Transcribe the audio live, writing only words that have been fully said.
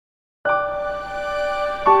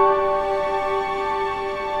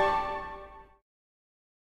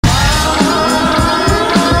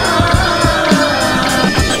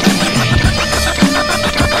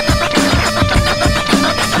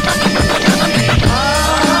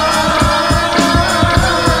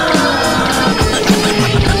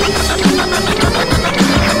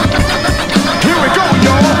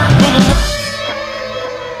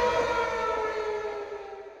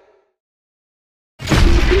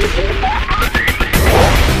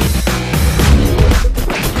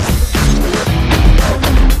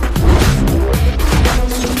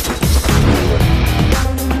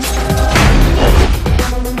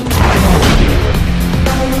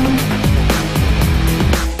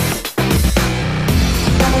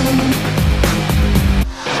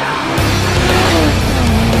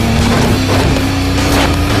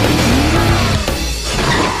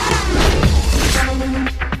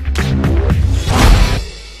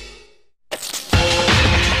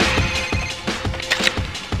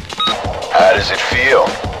How does it feel?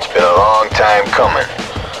 It's been a long time coming.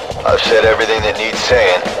 I've said everything that needs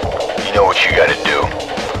saying. You know what you gotta do.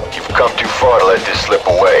 You've come too far to let this slip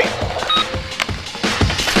away.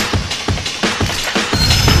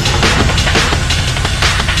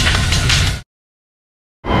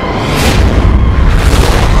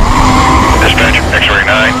 Dispatch, X-ray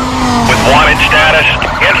 9. With wanted status,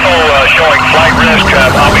 info showing flight risk.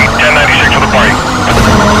 I'll be 1096 for the party.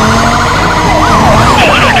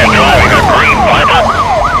 Suspect is driving a green Viper.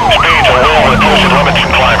 Speeds are well over the posted limits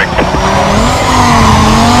and climbing.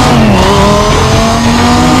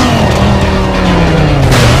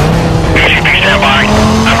 BCP standby.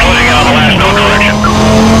 I'm closing in on the last known direction.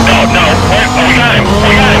 No. We got him.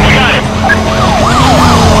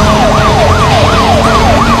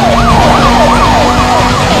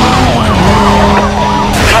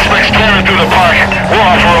 Suspect's tearing through the park. We're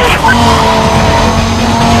off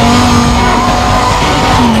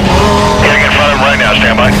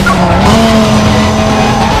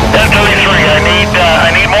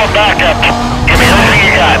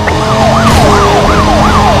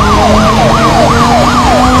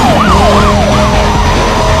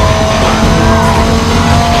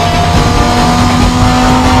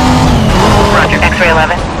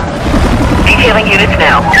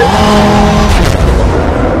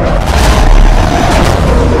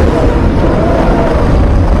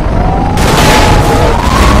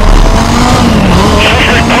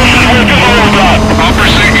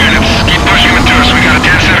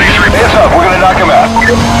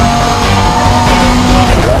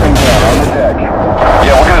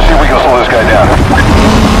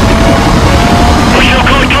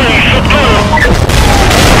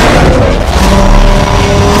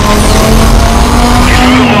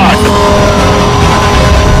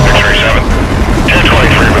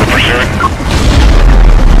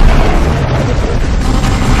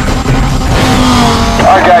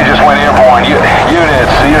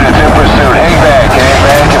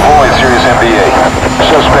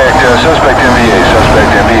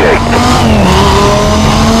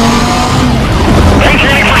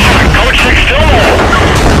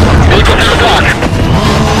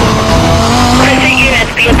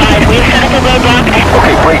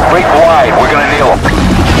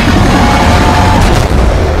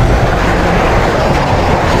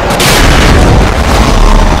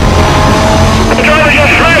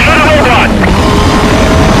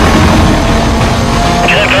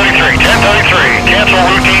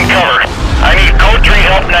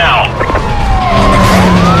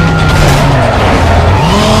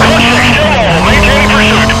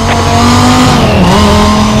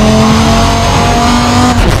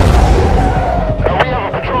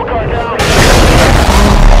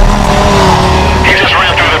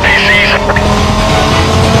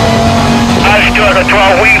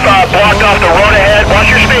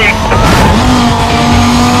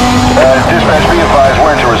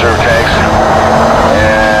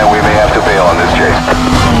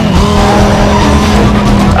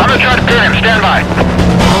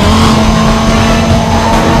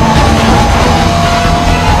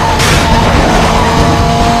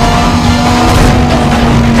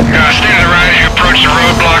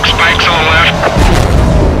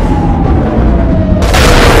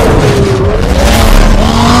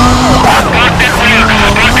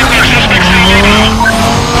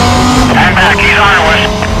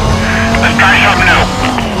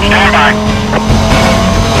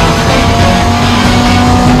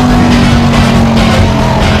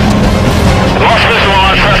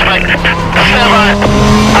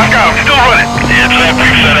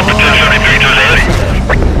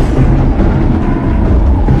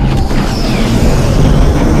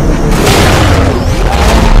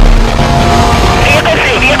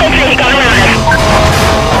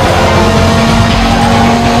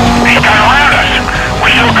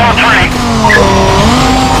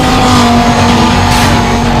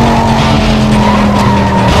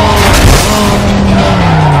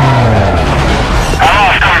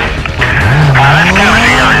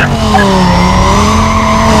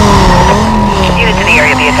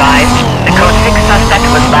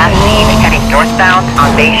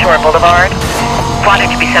on Bayshore Boulevard. Squadron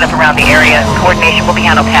to be set up around the area. Coordination will be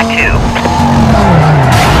handled TAC 2.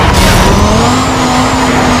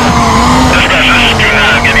 Dispatch, this is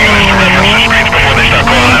 2-9. Getting units to reference the streets before they start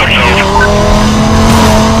calling out zones.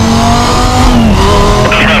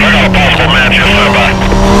 Dispatch, I got a possible match just by.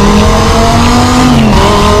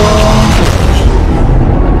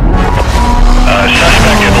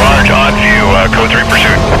 Suspect at large on view, code 3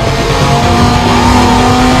 pursuit.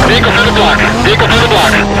 Vehicle through the block. Vehicle through the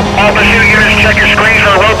block. All pursuit units, check your screens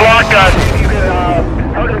for a roadblock. You can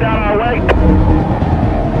hose him down our way.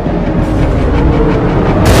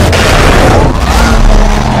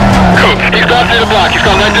 Coop, he's gone through the block. He's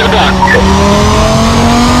gone right through the block.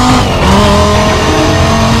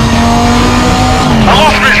 I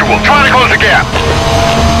lost visual. Trying to close the gap.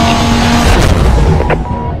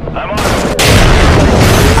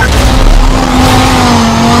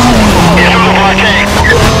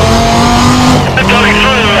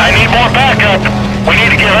 I need more backup. We need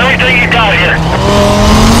to get everything you got here.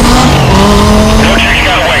 Looks like you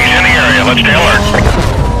got away. He's in the area. Let's stay alert.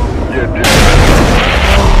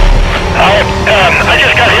 I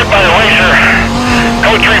just got hit by a laser.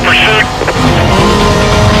 Code 3 pursuit.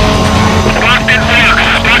 Blocked in block.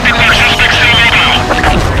 Blocked in block. Suspect city mobile.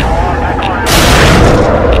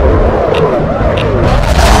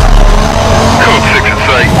 Code 6 in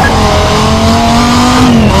sight.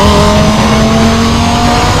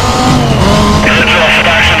 Heads off,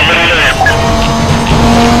 stocks in the middle there.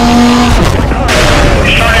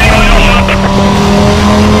 Start anyone else up?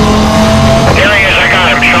 There he is, I got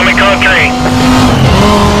him. Show me code 3.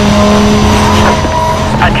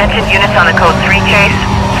 Attention units on the code 3 chase.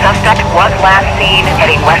 Suspect was last seen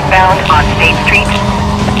heading westbound on State Street.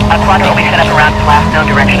 A squadron will be set up around his last known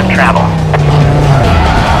direction of travel.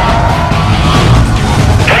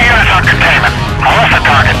 2 units on containment. I lost the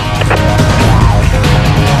target.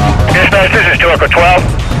 Dispatch, this is 2 Echo 12.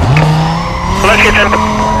 Let's get them.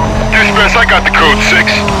 Dispatch, I got the code 6.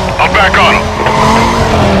 I'm back on him.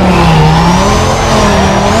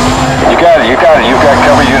 You got it, you got it. You've got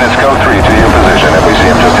cover units code 3 to your position, and we see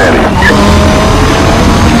him just ahead of you.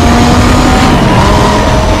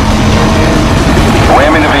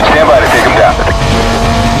 Whamming the beach, stand by to take him down.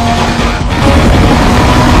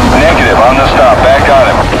 Negative, on the stop, back on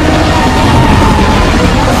him.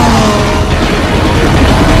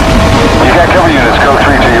 You got cover units code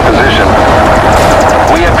 3 to your position.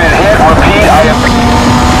 We have been hit, repeat, I am...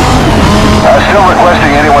 still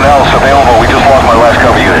requesting anyone else available. We just lost my last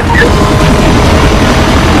cover unit.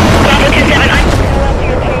 Bravo 27, I'm going to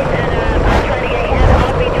your chase and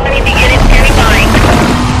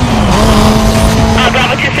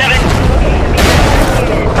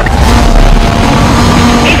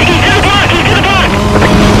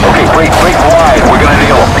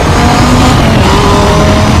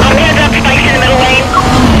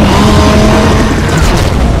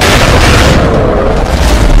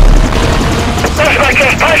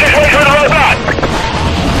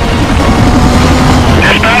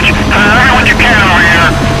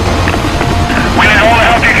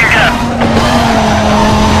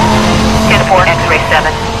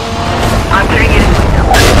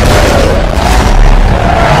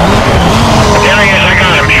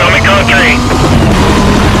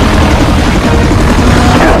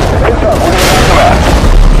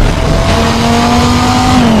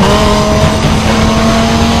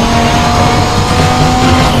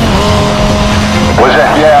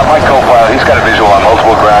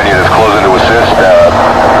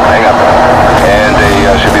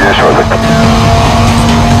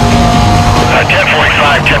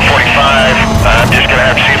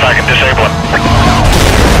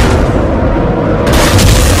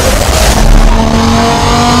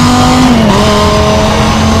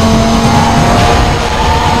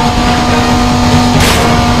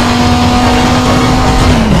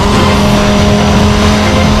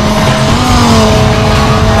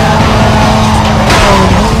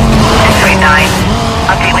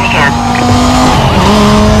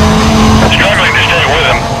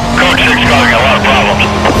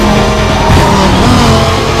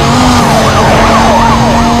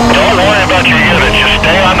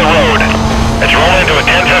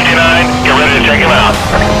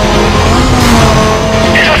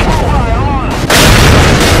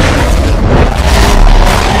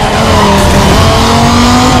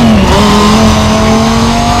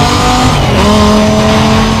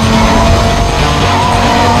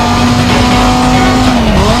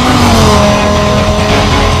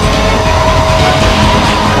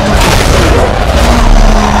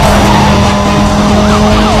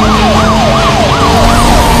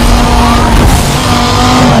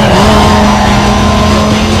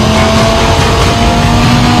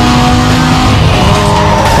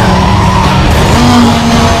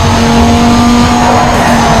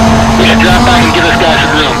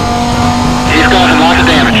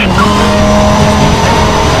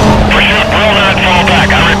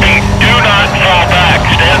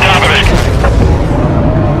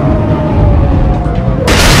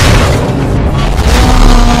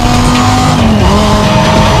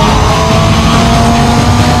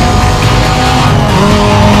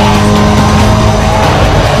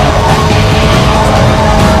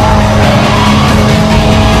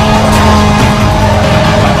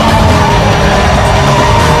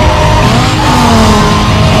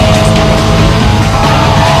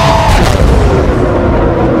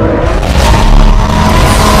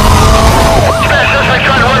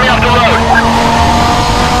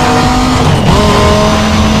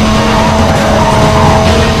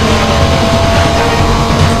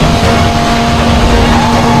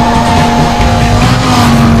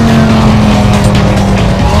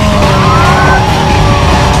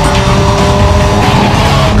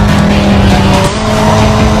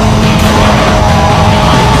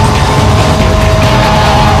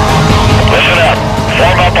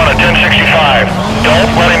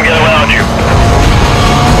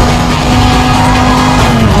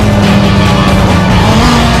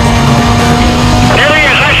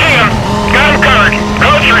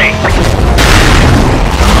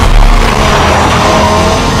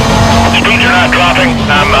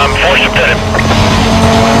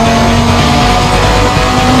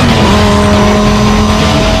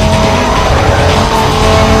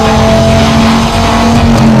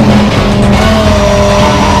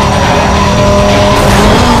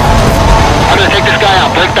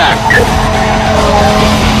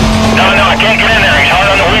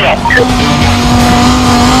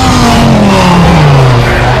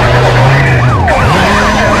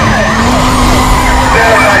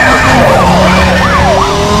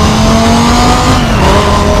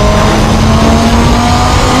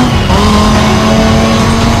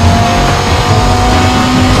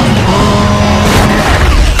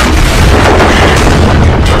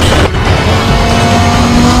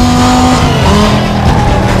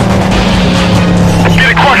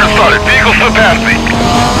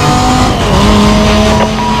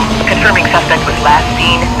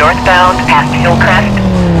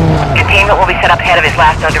Pilot will be set up ahead of his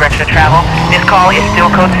last known direction of travel. This call is still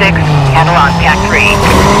code 6. Handle on TAC 3.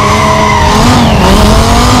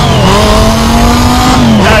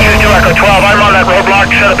 This is 2 Echo 12. I'm on that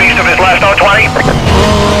roadblock set up east of his last known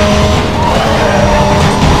 20.